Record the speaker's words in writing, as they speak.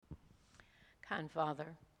Kind Father,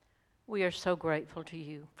 we are so grateful to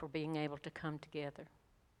you for being able to come together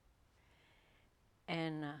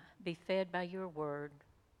and be fed by your word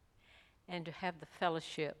and to have the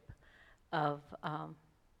fellowship of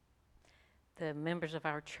the members of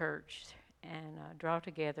our church and draw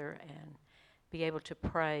together and be able to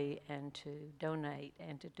pray and to donate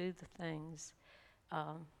and to do the things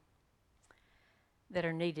that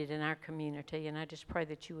are needed in our community. And I just pray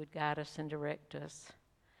that you would guide us and direct us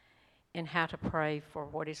in how to pray for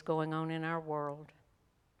what is going on in our world.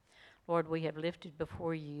 Lord, we have lifted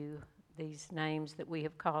before you these names that we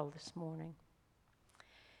have called this morning.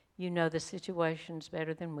 You know the situations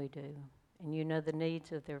better than we do, and you know the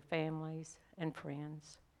needs of their families and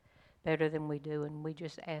friends better than we do, and we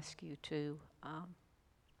just ask you to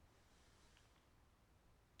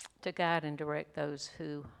guide and direct those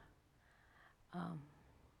who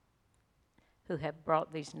have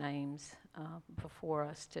brought these names before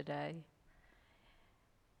us today.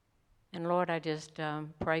 And Lord, I just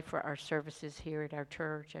pray for our services here at our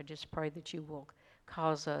church. I just pray that you will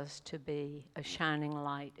cause us to be a shining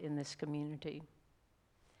light in this community.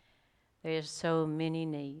 There's so many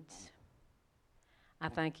needs. I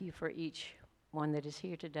thank you for each one that is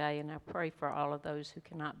here today, and I pray for all of those who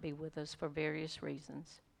cannot be with us for various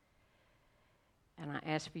reasons. And I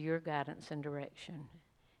ask for your guidance and direction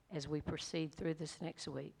as we proceed through this next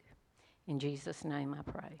week. In Jesus' name I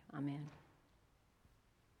pray. Amen.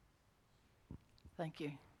 Thank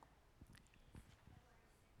you.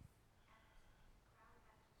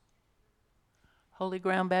 Holy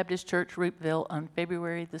Ground Baptist Church, Roopville, on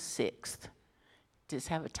February the 6th. Just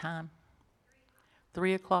have a time?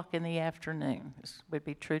 3 o'clock in the afternoon. This would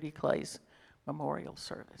be Trudy Clay's memorial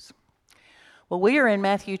service. Well, we are in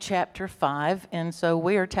Matthew chapter 5, and so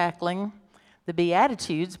we are tackling the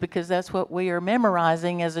Beatitudes because that's what we are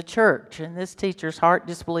memorizing as a church. And this teacher's heart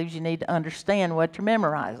just believes you need to understand what you're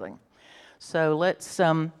memorizing. So let's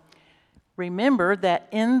remember that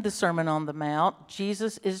in the Sermon on the Mount,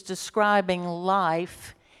 Jesus is describing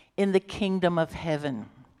life in the kingdom of heaven.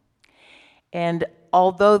 And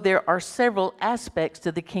although there are several aspects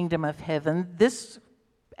to the kingdom of heaven, this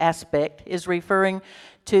aspect is referring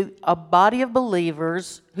to a body of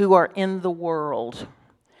believers who are in the world.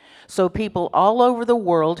 So people all over the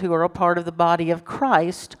world who are a part of the body of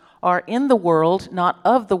Christ are in the world, not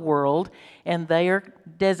of the world, and they are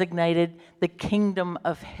designated the kingdom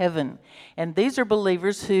of heaven. And these are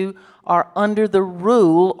believers who are under the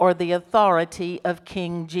rule or the authority of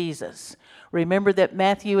King Jesus. Remember that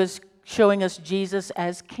Matthew is showing us Jesus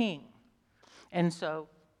as king. And so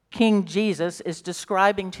King Jesus is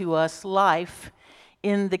describing to us life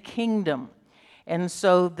in the kingdom. And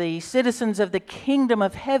so the citizens of the kingdom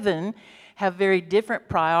of heaven have very different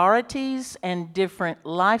priorities and different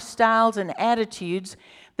lifestyles and attitudes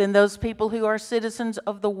than those people who are citizens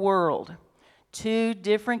of the world. Two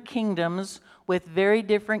different kingdoms with very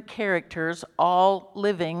different characters, all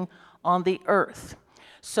living on the earth.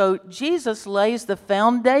 So Jesus lays the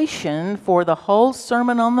foundation for the whole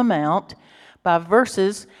Sermon on the Mount by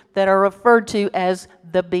verses that are referred to as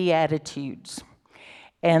the Beatitudes.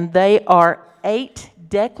 And they are 8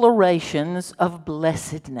 declarations of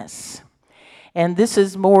blessedness. And this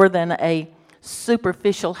is more than a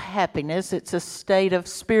superficial happiness. It's a state of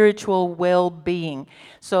spiritual well-being.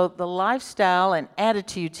 So the lifestyle and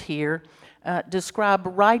attitudes here describe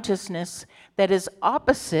righteousness that is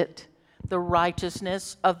opposite the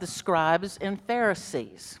righteousness of the scribes and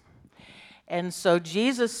Pharisees. And so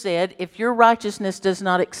Jesus said, if your righteousness does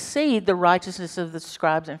not exceed the righteousness of the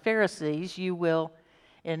scribes and Pharisees, you will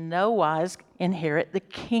in no wise inherit the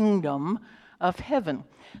kingdom of heaven.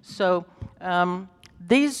 So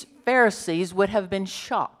these Pharisees would have been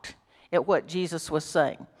shocked at what Jesus was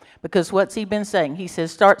saying. Because what's he been saying? He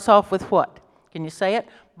says, starts off with what? Can you say it?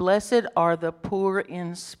 Blessed are the poor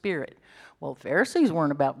in spirit. Well, Pharisees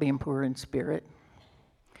weren't about being poor in spirit.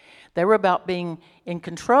 They were about being in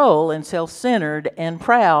control and self-centered and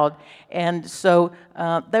proud. And so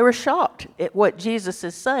they were shocked at what Jesus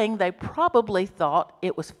is saying. They probably thought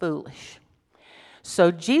it was foolish. So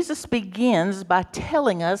Jesus begins by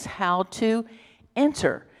telling us how to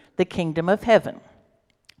enter the kingdom of heaven.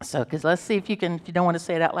 So, because let's see if you don't want to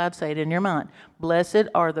say it out loud, say it in your mind. Blessed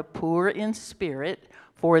are the poor in spirit,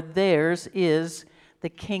 for theirs is the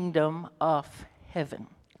kingdom of heaven.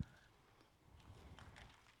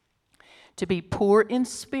 To be poor in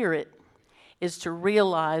spirit is to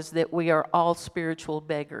realize that we are all spiritual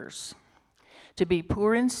beggars. To be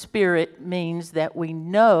poor in spirit means that we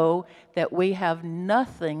know that we have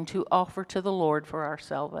nothing to offer to the Lord for our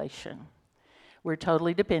salvation. We're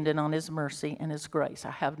totally dependent on His mercy and His grace.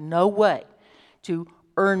 I have no way to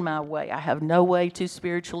earn my way. I have no way to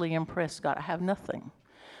spiritually impress God. I have nothing.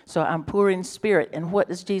 So I'm poor in spirit. And what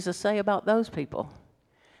does Jesus say about those people?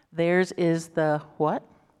 Theirs is the what?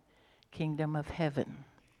 Kingdom of heaven.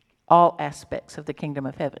 All aspects of the kingdom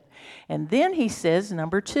of heaven. And then he says,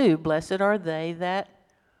 number 2, blessed are they that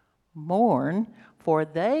mourn, for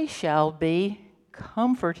they shall be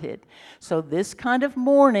comforted. So this kind of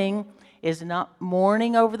mourning is not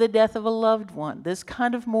mourning over the death of a loved one. This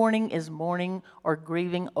kind of mourning is mourning or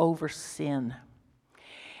grieving over sin.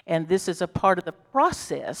 And this is a part of the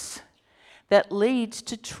process that leads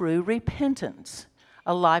to true repentance,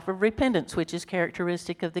 a life of repentance, which is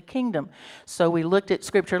characteristic of the kingdom. So we looked at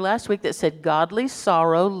scripture last week that said godly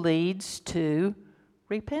sorrow leads to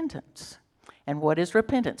repentance. And what is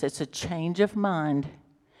repentance? It's a change of mind.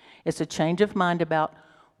 It's a change of mind about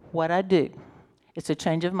what I do. It's a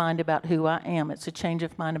change of mind about who I am. It's a change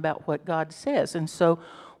of mind about what God says. And so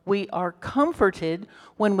we are comforted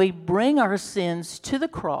when we bring our sins to the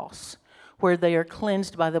cross, where they are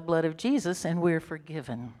cleansed by the blood of Jesus and we're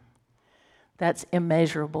forgiven. That's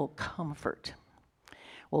immeasurable comfort.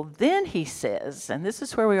 Well, then he says, and this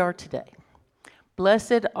is where we are today,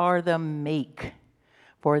 blessed are the meek,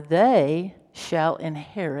 for they shall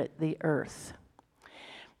inherit the earth.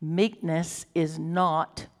 Meekness is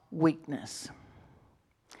not weakness.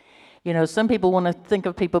 You know, some people want to think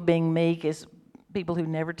of people being meek as people who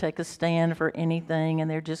never take a stand for anything and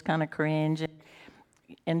they're just kind of cringe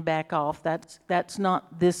and back off. That's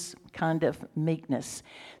not this kind of meekness.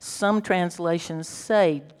 Some translations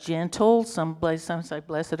say gentle. Some say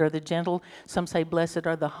blessed are the gentle. Some say blessed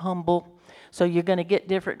are the humble. So you're going to get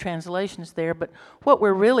different translations there. But what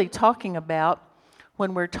we're really talking about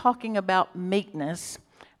when we're talking about meekness,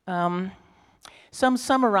 some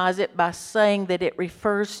summarize it by saying that it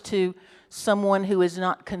refers to someone who is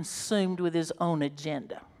not consumed with his own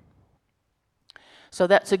agenda. So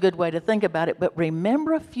that's a good way to think about it. But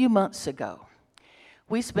remember a few months ago,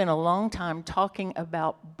 we spent a long time talking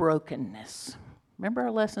about brokenness. Remember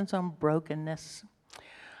our lessons on brokenness?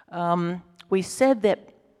 We said that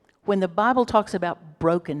when the Bible talks about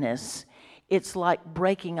brokenness, it's like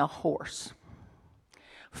breaking a horse.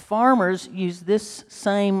 Farmers use this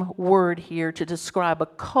same word here to describe a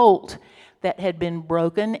colt that had been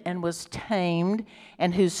broken and was tamed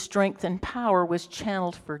and whose strength and power was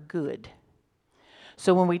channeled for good.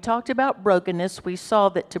 So when we talked about brokenness, we saw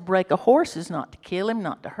that to break a horse is not to kill him,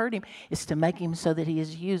 not to hurt him. It's to make him so that he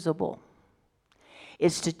is usable.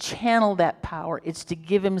 It's to channel that power. It's to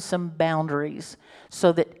give him some boundaries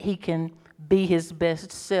so that he can be his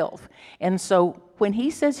best self. And so when he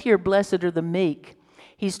says here, blessed are the meek,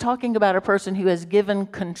 he's talking about a person who has given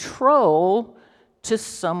control to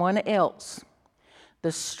someone else.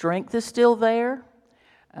 The strength is still there.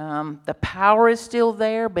 The power is still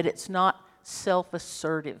there, but it's not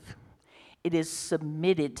self-assertive. It is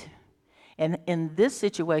submitted. And in this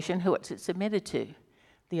situation, who is it submitted to?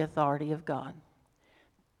 The authority of God,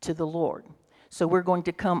 to the Lord. So we're going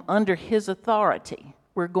to come under his authority.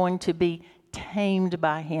 We're going to be tamed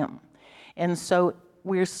by him. And so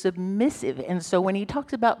we're submissive. And so when he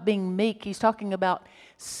talks about being meek, he's talking about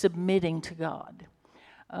submitting to God.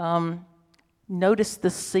 Notice the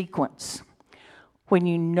sequence. When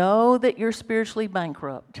you know that you're spiritually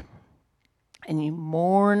bankrupt and you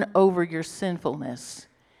mourn over your sinfulness,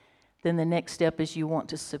 then the next step is you want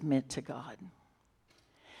to submit to God.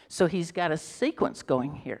 So he's got a sequence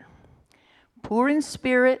going here. Poor in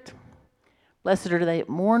spirit, blessed are they that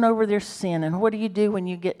mourn over their sin. And what do you do when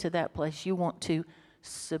you get to that place? You want to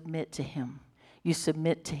submit to him. You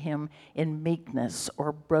submit to him in meekness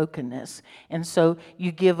or brokenness. And so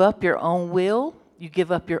you give up your own will, you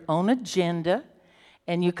give up your own agenda,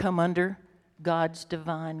 and you come under God's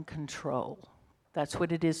divine control. That's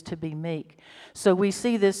what it is to be meek. So we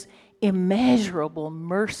see this immeasurable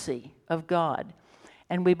mercy of God,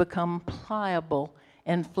 and we become pliable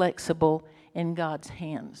and flexible in God's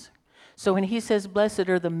hands. So when he says, blessed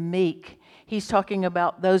are the meek, he's talking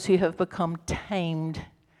about those who have become tamed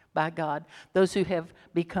by God, those who have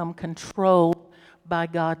become controlled by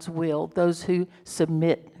God's will, those who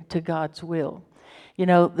submit to God's will. You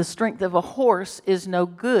know, the strength of a horse is no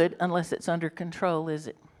good unless it's under control, is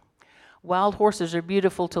it? Wild horses are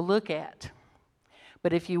beautiful to look at,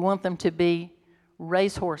 but if you want them to be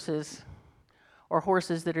race horses or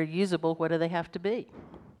horses that are usable, what do they have to be?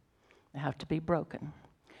 They have to be broken.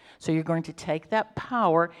 So you're going to take that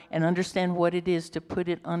power and understand what it is to put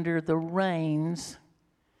it under the reins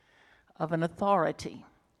of an authority.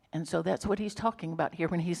 And so that's what he's talking about here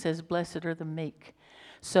when he says, blessed are the meek.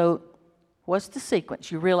 So what's the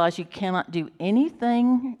sequence? You realize you cannot do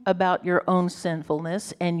anything about your own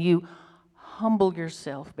sinfulness, and you humble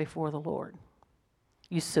yourself before the Lord.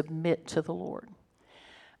 You submit to the Lord.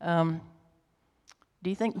 Do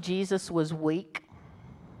you think Jesus was weak?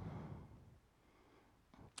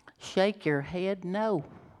 Shake your head, no.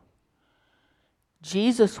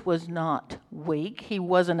 Jesus was not weak. He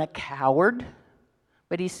wasn't a coward.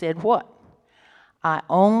 But he said what? I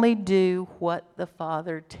only do what the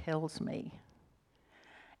Father tells me.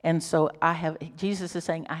 And so Jesus is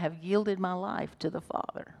saying, I have yielded my life to the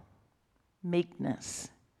Father. Meekness.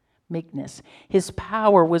 His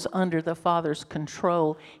power was under the Father's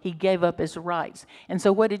control. He gave up his rights. And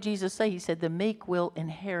so what did Jesus say? He said, the meek will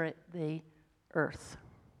inherit the earth.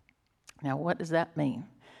 Now, what does that mean,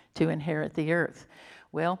 to inherit the earth?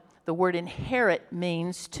 Well, the word inherit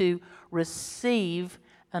means to receive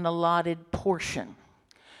an allotted portion.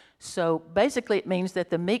 So basically it means that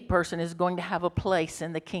the meek person is going to have a place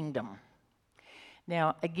in the kingdom.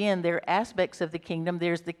 Now, again, there are aspects of the kingdom.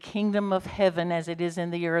 There's the kingdom of heaven as it is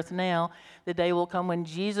in the earth now. The day will come when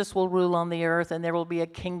Jesus will rule on the earth, and there will be a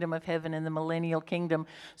kingdom of heaven in the millennial kingdom.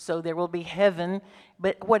 So there will be heaven.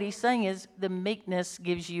 But what he's saying is the meekness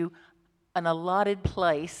gives you an allotted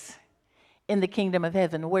place in the kingdom of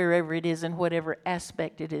heaven, wherever it is and whatever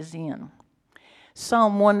aspect it is in.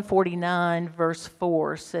 Psalm 149, verse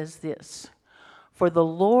 4 says this, for the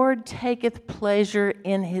Lord taketh pleasure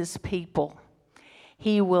in his people.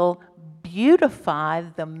 He will beautify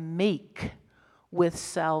the meek with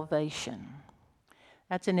salvation.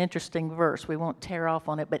 That's an interesting verse. We won't tear off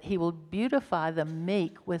on it, but he will beautify the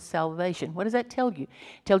meek with salvation. What does that tell you?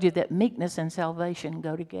 It tells you that meekness and salvation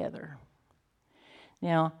go together.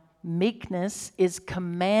 Now, meekness is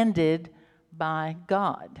commanded by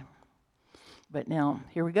God. But now,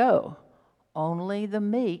 here we go. Only the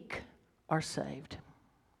meek are saved.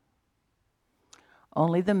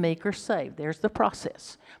 Only the meek are saved. There's the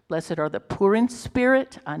process. Blessed are the poor in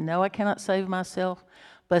spirit. I know I cannot save myself.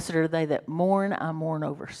 Blessed are they that mourn. I mourn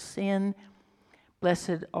over sin.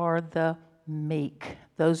 Blessed are the meek,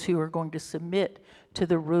 those who are going to submit to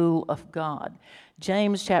the rule of God.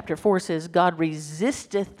 James chapter 4 says, God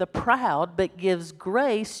resisteth the proud, but gives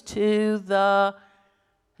grace to the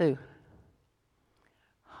who?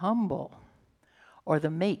 Humble, or the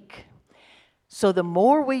meek. So the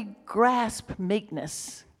more we grasp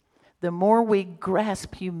meekness, the more we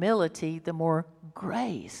grasp humility, the more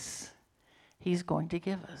grace he's going to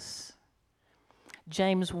give us.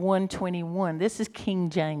 James 1:21, this is King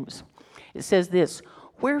James. It says this,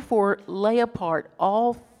 wherefore lay apart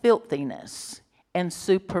all filthiness and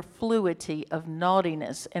superfluity of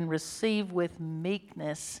naughtiness, and receive with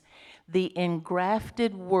meekness the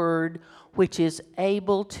engrafted word which is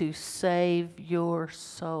able to save your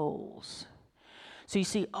souls. So you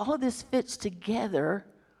see, all of this fits together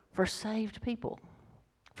for saved people,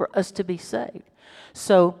 for us to be saved.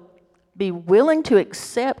 So be willing to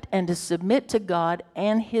accept and to submit to God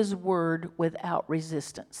and his word without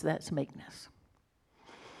resistance. That's meekness.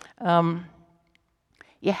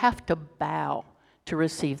 You have to bow to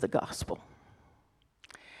receive the gospel.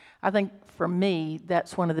 I think for me,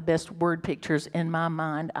 that's one of the best word pictures in my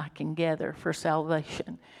mind I can gather for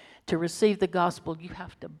salvation. To receive the gospel, you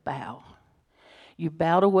have to bow. You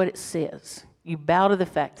bow to what it says. You bow to the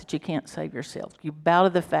fact that you can't save yourself. You bow to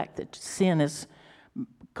the fact that sin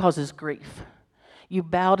causes grief. You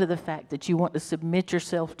bow to the fact that you want to submit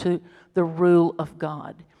yourself to the rule of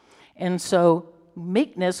God. And so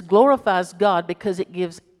meekness glorifies God because it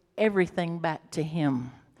gives everything back to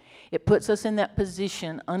him. It puts us in that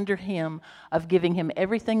position under him of giving him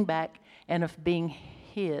everything back and of being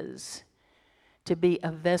his, to be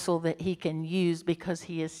a vessel that he can use because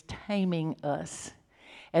he is taming us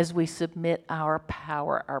as we submit our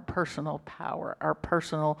power, our personal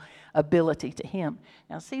ability to him.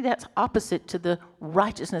 Now see, that's opposite to the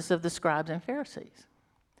righteousness of the scribes and Pharisees.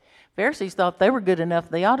 Pharisees thought they were good enough,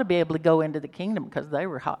 they ought to be able to go into the kingdom because they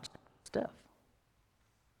were hot stuff.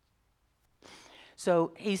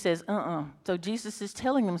 So he says, So Jesus is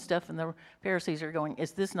telling them stuff, and the Pharisees are going,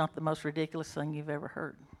 is this not the most ridiculous thing you've ever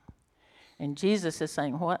heard? And Jesus is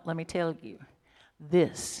saying, what? Let me tell you,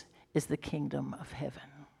 this is the kingdom of heaven.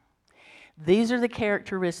 These are the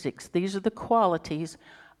characteristics, these are the qualities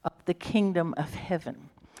of the kingdom of heaven.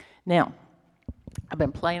 Now, I've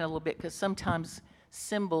been playing a little bit because sometimes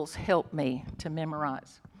symbols help me to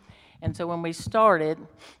memorize. And so when we started,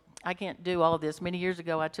 I can't do all this. Many years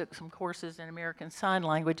ago, I took some courses in American Sign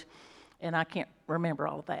Language, and I can't remember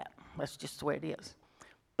all of that. That's just the way it is.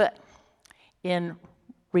 But in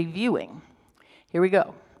reviewing, here we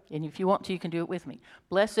go. And if you want to, you can do it with me.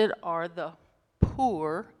 Blessed are the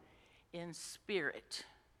poor in spirit,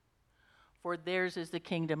 for theirs is the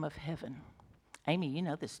kingdom of heaven. Amy, you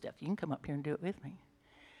know this stuff. You can come up here and do it with me.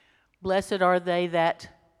 Blessed are they that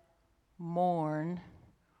mourn,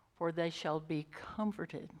 for they shall be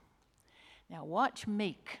comforted. Now watch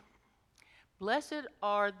meek. Blessed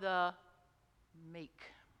are the meek.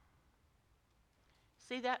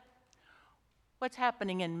 See that? What's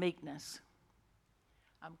happening in meekness?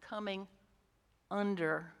 I'm coming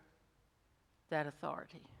under that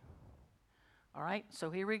authority. All right, so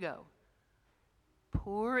here we go.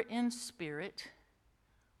 Poor in spirit,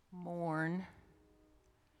 mourn,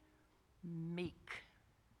 meek,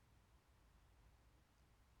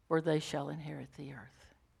 for they shall inherit the earth.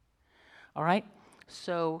 All right,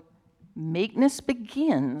 so meekness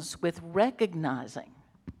begins with recognizing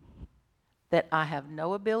that I have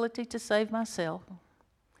no ability to save myself.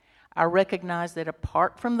 I recognize that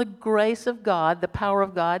apart from the grace of God, the power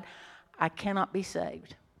of God, I cannot be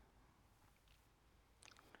saved.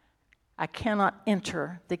 I cannot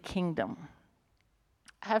enter the kingdom.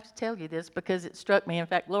 I have to tell you this because it struck me. In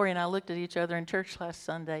fact, Lori and I looked at each other in church last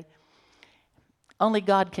Sunday. Only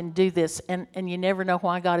God can do this, and you never know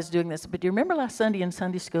why God is doing this. But do you remember last Sunday in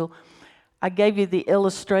Sunday school, I gave you the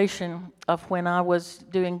illustration of when I was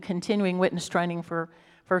doing continuing witness training for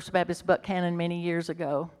First Baptist Buckhannon many years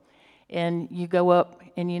ago. And you go up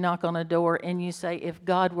and you knock on a door and you say, if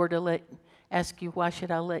God were to ask you, why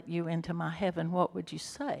should I let you into my heaven, what would you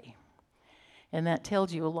say? And that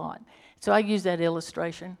tells you a lot. So I use that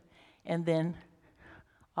illustration. And then,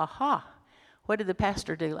 aha, what did the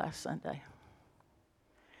pastor do last Sunday?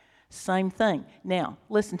 Same thing. Now,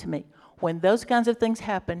 listen to me. When those kinds of things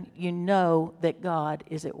happen, you know that God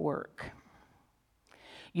is at work.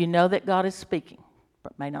 You know that God is speaking,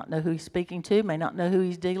 but may not know who he's speaking to, may not know who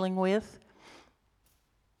he's dealing with.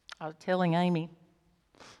 I was telling Amy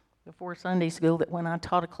before Sunday school that when I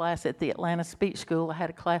taught a class at the Atlanta Speech School, I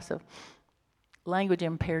had a class of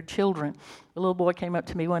language-impaired children. A little boy came up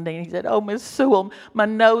to me one day and he said, "Oh, Miss Sewell, my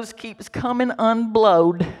nose keeps coming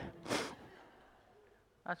unblowed."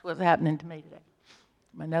 That's what's happening to me today.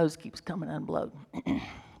 My nose keeps coming unblowed.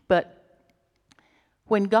 But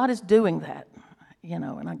when God is doing that, you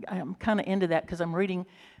know, and I'm kind of into that because I'm reading,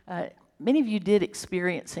 many of you did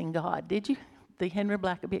Experiencing God, did you? The Henry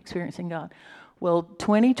Blackaby Experiencing God. Well,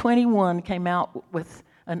 2021 came out with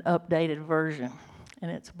an updated version. And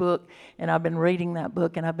it's a book, and I've been reading that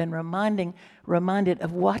book, and I've been reminded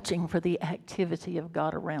of watching for the activity of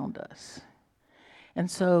God around us. And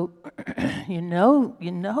so, you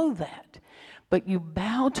know that, but you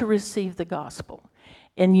bow to receive the gospel,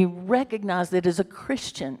 and you recognize that as a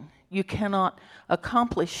Christian, you cannot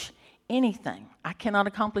accomplish anything. I cannot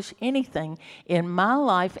accomplish anything in my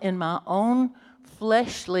life, in my own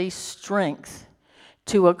fleshly strength,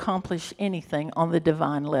 to accomplish anything on the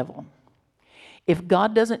divine level. If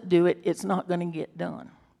God doesn't do it, it's not going to get done.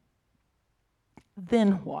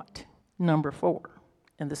 Then what? Number 4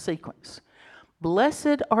 in the sequence.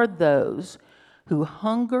 Blessed are those who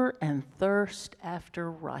hunger and thirst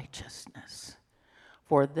after righteousness,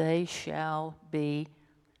 for they shall be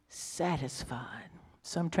satisfied.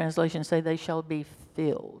 Some translations say they shall be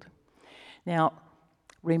filled. Now,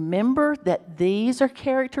 remember that these are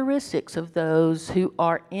characteristics of those who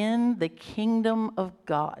are in the kingdom of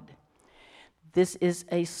God. This is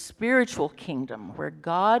a spiritual kingdom where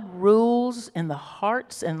God rules in the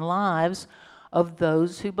hearts and lives of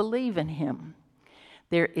those who believe in him.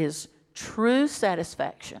 There is true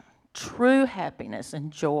satisfaction, true happiness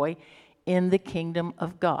and joy in the kingdom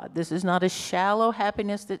of God. This is not a shallow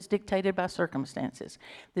happiness that's dictated by circumstances.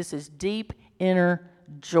 This is deep inner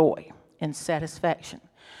joy and satisfaction.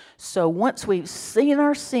 So once we've seen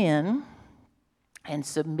our sin and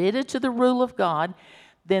submitted to the rule of God,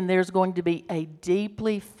 then there's going to be a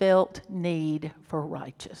deeply felt need for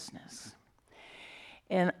righteousness.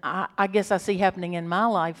 And I guess I see happening in my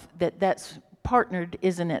life that's partnered,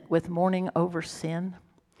 isn't it, with mourning over sin?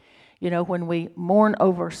 You know, when we mourn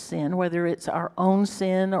over sin, whether it's our own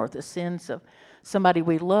sin or the sins of somebody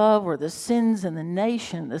we love or the sins in the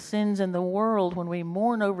nation, the sins in the world, when we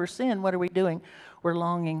mourn over sin, what are we doing? We're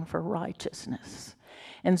longing for righteousness.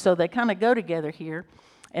 And so they kind of go together here.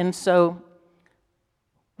 And so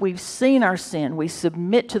we've seen our sin. We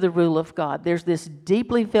submit to the rule of God. There's this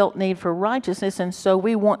deeply felt need for righteousness, and so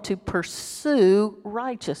we want to pursue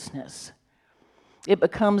righteousness. It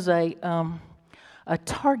becomes a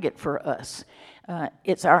target for us.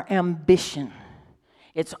 It's our ambition.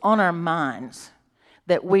 It's on our minds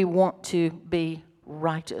that we want to be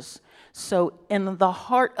righteous. So in the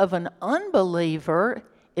heart of an unbeliever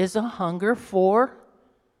is a hunger for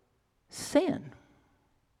sin.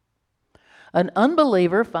 An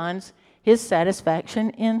unbeliever finds his satisfaction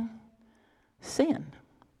in sin.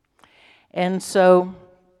 And so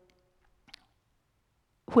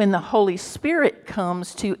when the Holy Spirit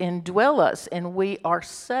comes to indwell us and we are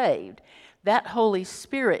saved, that Holy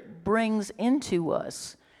Spirit brings into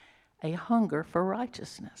us a hunger for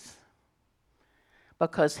righteousness,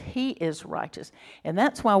 because He is righteous. And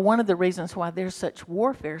that's why one of the reasons why there's such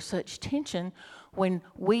warfare, such tension, when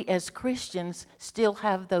we as Christians still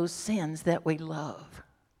have those sins that we love.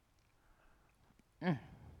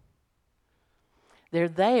 They're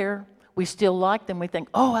there. We still like them. We think,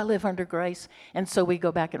 oh, I live under grace. And so we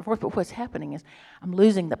go back and forth. But what's happening is I'm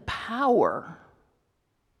losing the power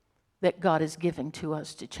that God is giving to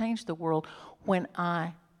us to change the world when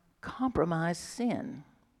I compromise sin,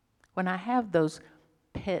 when I have those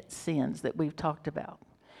pet sins that we've talked about.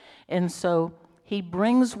 And so He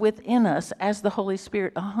brings within us, as the Holy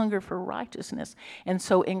Spirit, a hunger for righteousness. And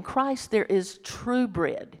so in Christ there is true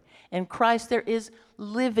bread. In Christ there is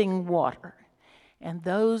living water. And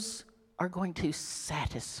those are going to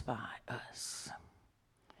satisfy us.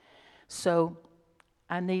 So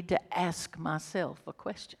I need to ask myself a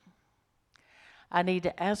question. I need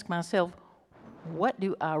to ask myself, what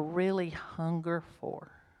do I really hunger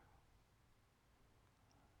for?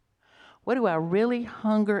 What do I really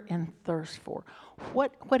hunger and thirst for?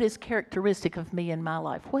 What is characteristic of me in my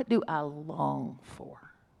life? What do I long for?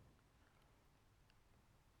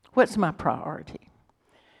 What's my priority?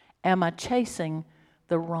 Am I chasing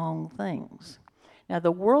the wrong things? Now,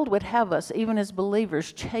 the world would have us, even as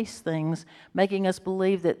believers, chase things, making us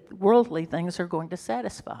believe that worldly things are going to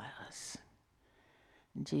satisfy us.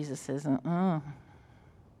 And Jesus says, ain't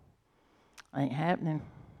happening.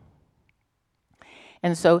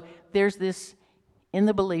 And so there's this, in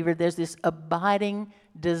the believer, there's this abiding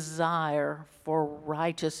desire for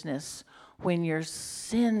righteousness. When your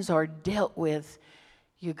sins are dealt with,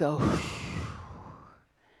 you go,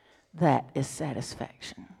 that is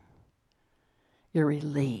satisfaction. You're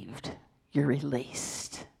relieved. You're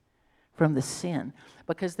released from the sin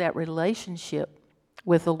because that relationship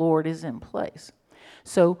with the Lord is in place.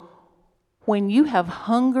 So when you have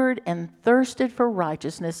hungered and thirsted for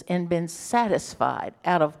righteousness and been satisfied,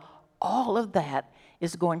 out of all of that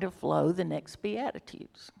is going to flow the next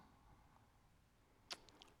Beatitudes.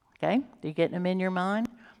 Okay? Are you getting them in your mind?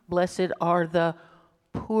 Blessed are the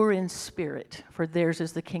poor in spirit, for theirs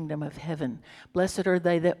is the kingdom of heaven. Blessed are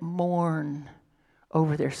they that mourn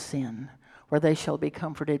over their sin, for they shall be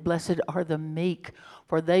comforted. Blessed are the meek,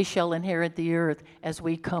 for they shall inherit the earth, as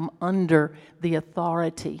we come under the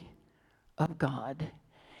authority of God.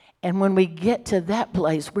 And when we get to that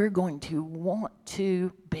place, we're going to want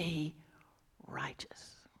to be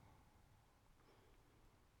righteous.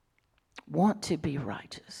 Want to be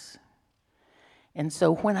righteous. And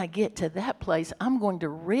so when I get to that place, I'm going to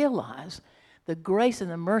realize the grace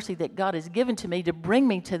and the mercy that God has given to me to bring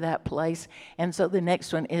me to that place. And so the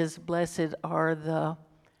next one is, blessed are the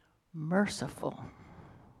merciful.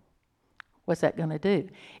 What's that going to do?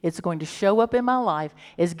 It's going to show up in my life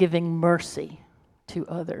as giving mercy to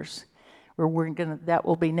others. That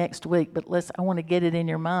will be next week, but I want to get it in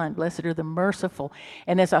your mind. Blessed are the merciful.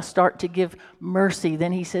 And as I start to give mercy,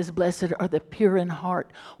 then he says, blessed are the pure in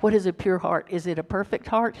heart. What is a pure heart? Is it a perfect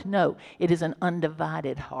heart? No, it is an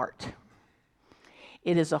undivided heart.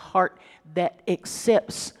 It is a heart that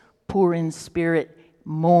accepts poor in spirit,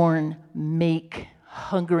 mourn, meek,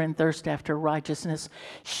 hunger and thirst after righteousness,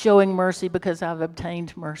 showing mercy because I've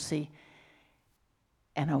obtained mercy.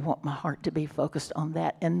 And I want my heart to be focused on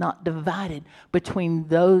that and not divided between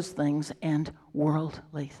those things and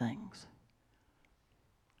worldly things.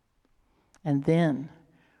 And then,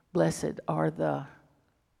 blessed are the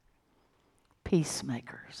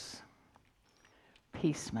peacemakers.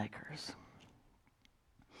 Peacemakers.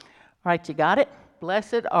 All right, you got it?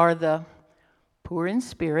 Blessed are the poor in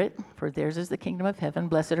spirit, for theirs is the kingdom of heaven.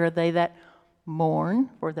 Blessed are they that mourn,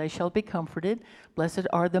 for they shall be comforted. Blessed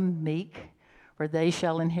are the meek, for they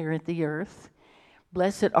shall inherit the earth.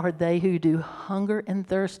 Blessed are they who do hunger and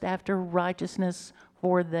thirst after righteousness,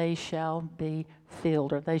 for they shall be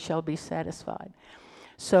filled, or they shall be satisfied.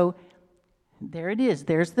 So there it is.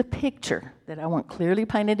 There's the picture that I want clearly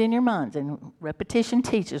painted in your minds. And repetition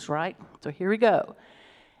teaches, right? So here we go.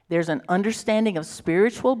 There's an understanding of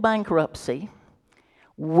spiritual bankruptcy,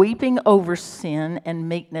 weeping over sin and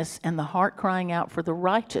meekness, and the heart crying out for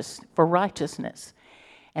righteousness.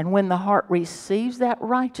 And when the heart receives that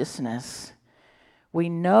righteousness, we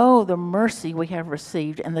know the mercy we have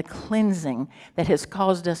received and the cleansing that has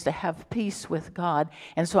caused us to have peace with God.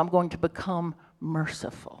 And so I'm going to become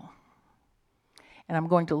merciful. And I'm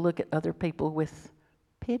going to look at other people with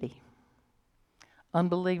pity.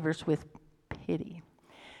 Unbelievers with pity.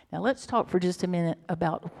 Now let's talk for just a minute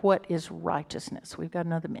about what is righteousness. We've got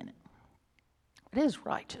another minute. What is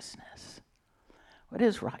righteousness? What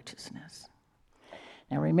is righteousness?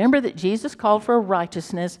 Now remember that Jesus called for a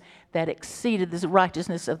righteousness that exceeded the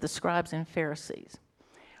righteousness of the scribes and Pharisees.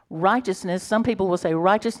 Righteousness, some people will say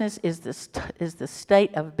righteousness is the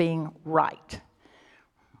state of being right.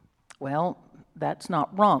 Well, that's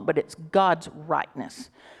not wrong, but it's God's rightness.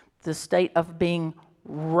 The state of being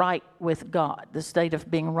right with God, the state of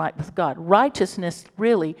being right with God. Righteousness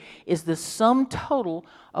really is the sum total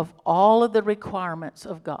of all of the requirements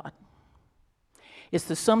of God. It's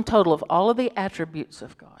the sum total of all of the attributes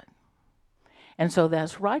of God. And so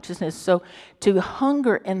that's righteousness. So to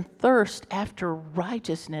hunger and thirst after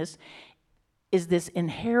righteousness is this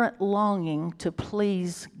inherent longing to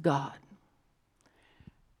please God,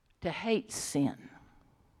 to hate sin.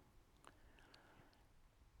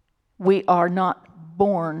 We are not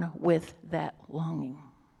born with that longing.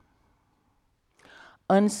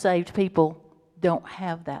 Unsaved people don't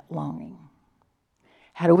have that longing.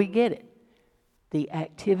 How do we get it? The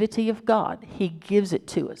activity of God. He gives it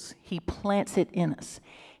to us. He plants it in us.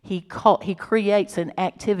 He creates an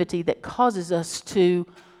activity that causes us to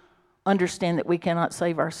understand that we cannot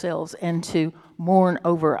save ourselves and to mourn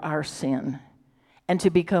over our sin and to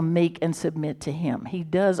become meek and submit to Him. He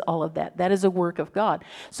does all of that. That is a work of God.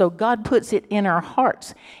 So God puts it in our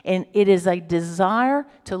hearts, and it is a desire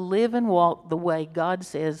to live and walk the way God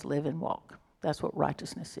says live and walk. That's what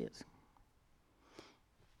righteousness is.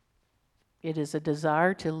 It is a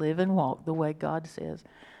desire to live and walk the way God says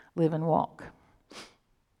live and walk.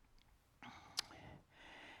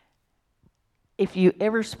 If you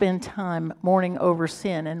ever spend time mourning over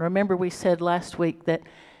sin, and remember we said last week that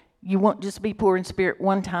you won't just be poor in spirit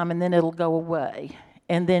one time and then it'll go away.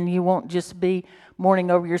 And then you won't just be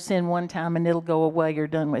mourning over your sin one time and it'll go away, you're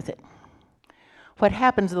done with it. What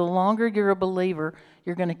happens the longer you're a believer,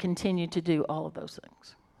 you're going to continue to do all of those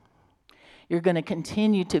things. You're going to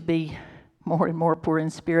continue to be more and more poor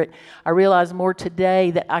in spirit. I realize more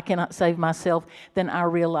today that I cannot save myself than I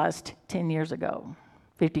realized 10 years ago,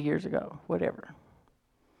 50 years ago, whatever.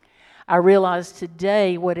 I realize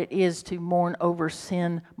today what it is to mourn over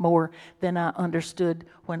sin more than I understood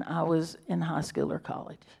when I was in high school or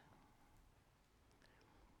college.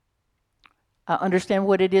 I understand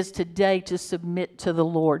what it is today to submit to the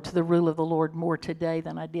Lord, to the rule of the Lord more today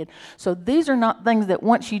than I did. So these are not things that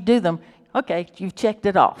once you do them, okay, you've checked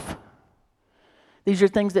it off. These are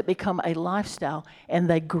things that become a lifestyle and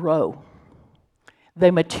they grow.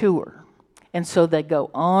 They mature. And so they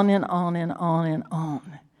go on and on and on and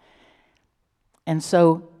on. And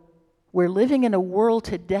so we're living in a world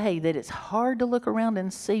today that it's hard to look around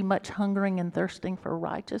and see much hungering and thirsting for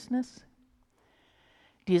righteousness.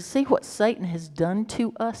 Do you see what Satan has done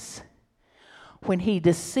to us? When he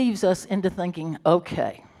deceives us into thinking,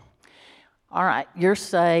 okay, all right, you're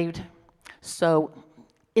saved, so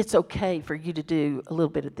it's okay for you to do a little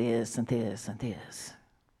bit of this and this and this.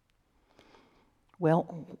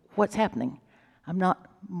 Well, what's happening? I'm not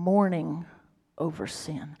mourning over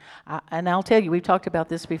sin. And I'll tell you, we've talked about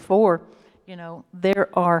this before. You know, there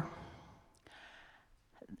are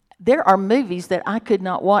movies that I could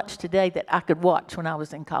not watch today that I could watch when I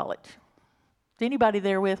was in college. Is anybody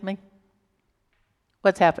there with me?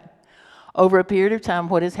 What's happened? Over a period of time,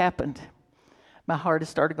 what has happened? My heart has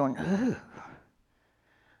started going, ooh,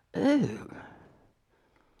 ooh.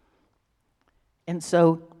 And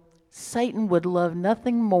so Satan would love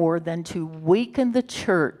nothing more than to weaken the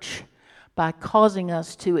church by causing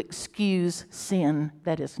us to excuse sin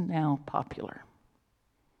that is now popular.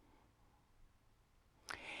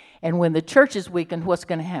 And when the church is weakened, what's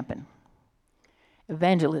going to happen?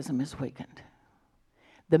 Evangelism is weakened.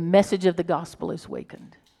 The message of the gospel is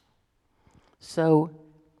weakened. So,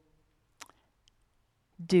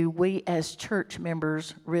 do we as church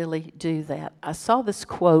members really do that? I saw this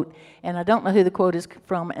quote, and I don't know who the quote is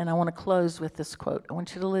from, and I want to close with this quote. I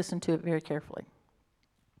want you to listen to it very carefully.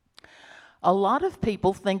 A lot of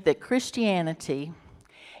people think that Christianity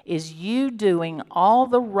is you doing all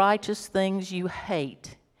the righteous things you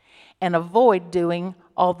hate and avoid doing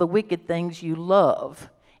all the wicked things you love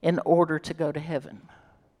in order to go to heaven.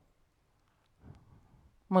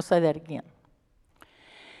 I'm going to say that again.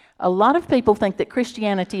 A lot of people think that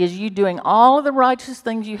Christianity is you doing all of the righteous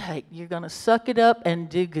things you hate. You're going to suck it up and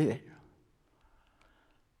do good.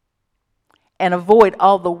 And avoid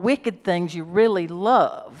all the wicked things you really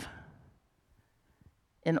love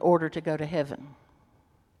in order to go to heaven.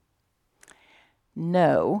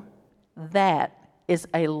 No, that is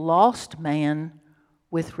a lost man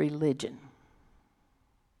with religion.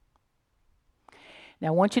 Now,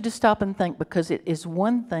 I want you to stop and think, because it is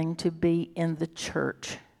one thing to be in the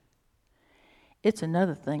church. It's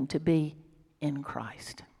another thing to be in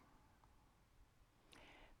Christ.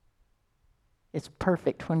 It's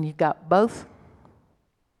perfect when you've got both.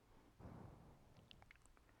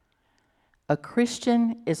 A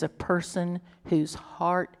Christian is a person whose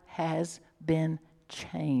heart has been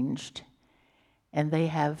changed, and they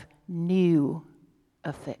have new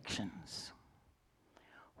affections.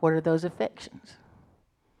 What are those affections?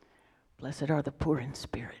 Blessed are the poor in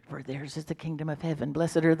spirit, for theirs is the kingdom of heaven.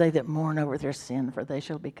 Blessed are they that mourn over their sin, for they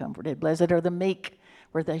shall be comforted. Blessed are the meek,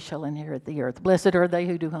 for they shall inherit the earth. Blessed are they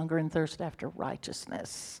who do hunger and thirst after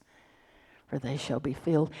righteousness, for they shall be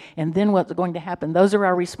filled. And then what's going to happen? Those are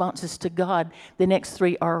our responses to God. The next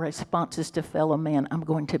three are responses to fellow man. I'm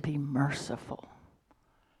going to be merciful,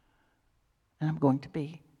 and I'm going to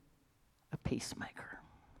be a peacemaker.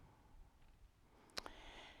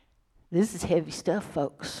 This is heavy stuff,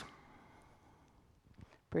 folks.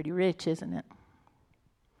 Pretty rich, isn't it?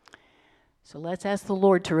 So let's ask the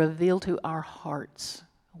Lord to reveal to our hearts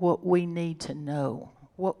what we need to know,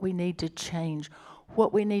 what we need to change,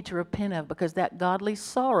 what we need to repent of, because that godly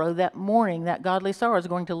sorrow, that mourning, that godly sorrow is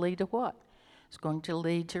going to lead to what? It's going to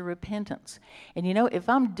lead to repentance. And you know, if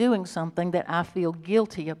I'm doing something that I feel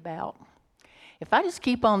guilty about, if I just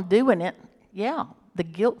keep on doing it, yeah, the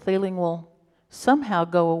guilt feeling will somehow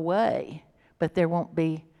go away, but there won't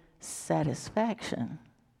be satisfaction.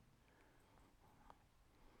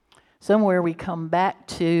 Somewhere we come back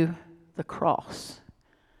to the cross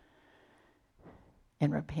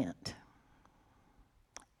and repent.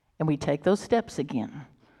 And we take those steps again.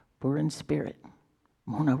 Poor in spirit,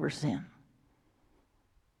 mourn over sin,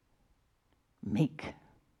 meek,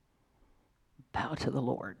 bow to the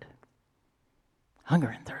Lord, hunger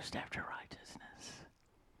and thirst after righteousness.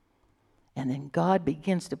 And then God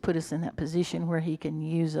begins to put us in that position where He can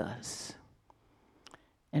use us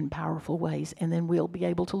in powerful ways. And then we'll be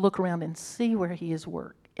able to look around and see where He is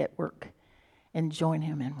at work and join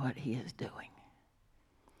Him in what He is doing.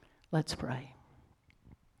 Let's pray.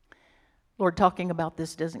 Lord, talking about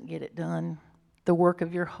this doesn't get it done. The work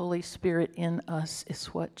of your Holy Spirit in us is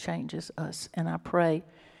what changes us. And I pray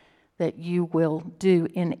that you will do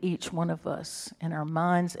in each one of us, in our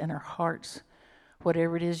minds and our hearts,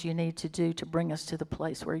 whatever it is you need to do to bring us to the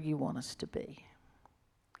place where you want us to be.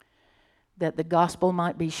 That the gospel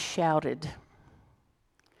might be shouted,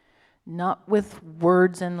 not with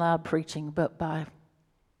words and loud preaching, but by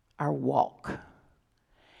our walk.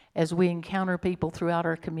 As we encounter people throughout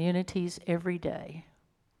our communities every day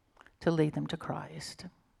to lead them to Christ.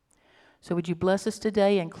 So would you bless us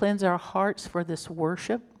today and cleanse our hearts for this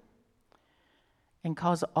worship and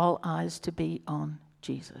cause all eyes to be on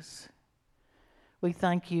Jesus. We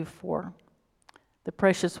thank you for the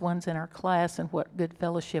precious ones in our class and what good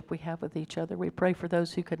fellowship we have with each other. We pray for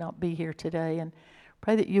those who could not be here today and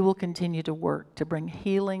pray that you will continue to work to bring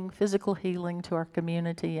healing, physical healing to our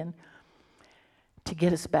community and to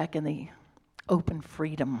get us back in the open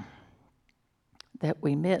freedom that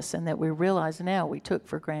we miss and that we realize now we took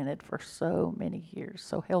for granted for so many years.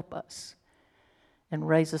 So help us and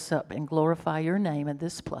raise us up and glorify your name in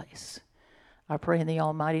this place. I pray in the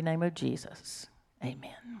almighty name of Jesus.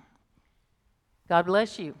 Amen. God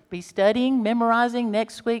bless you. Be studying, memorizing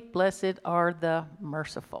next week. Blessed are the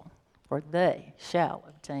merciful, for they shall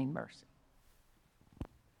obtain mercy.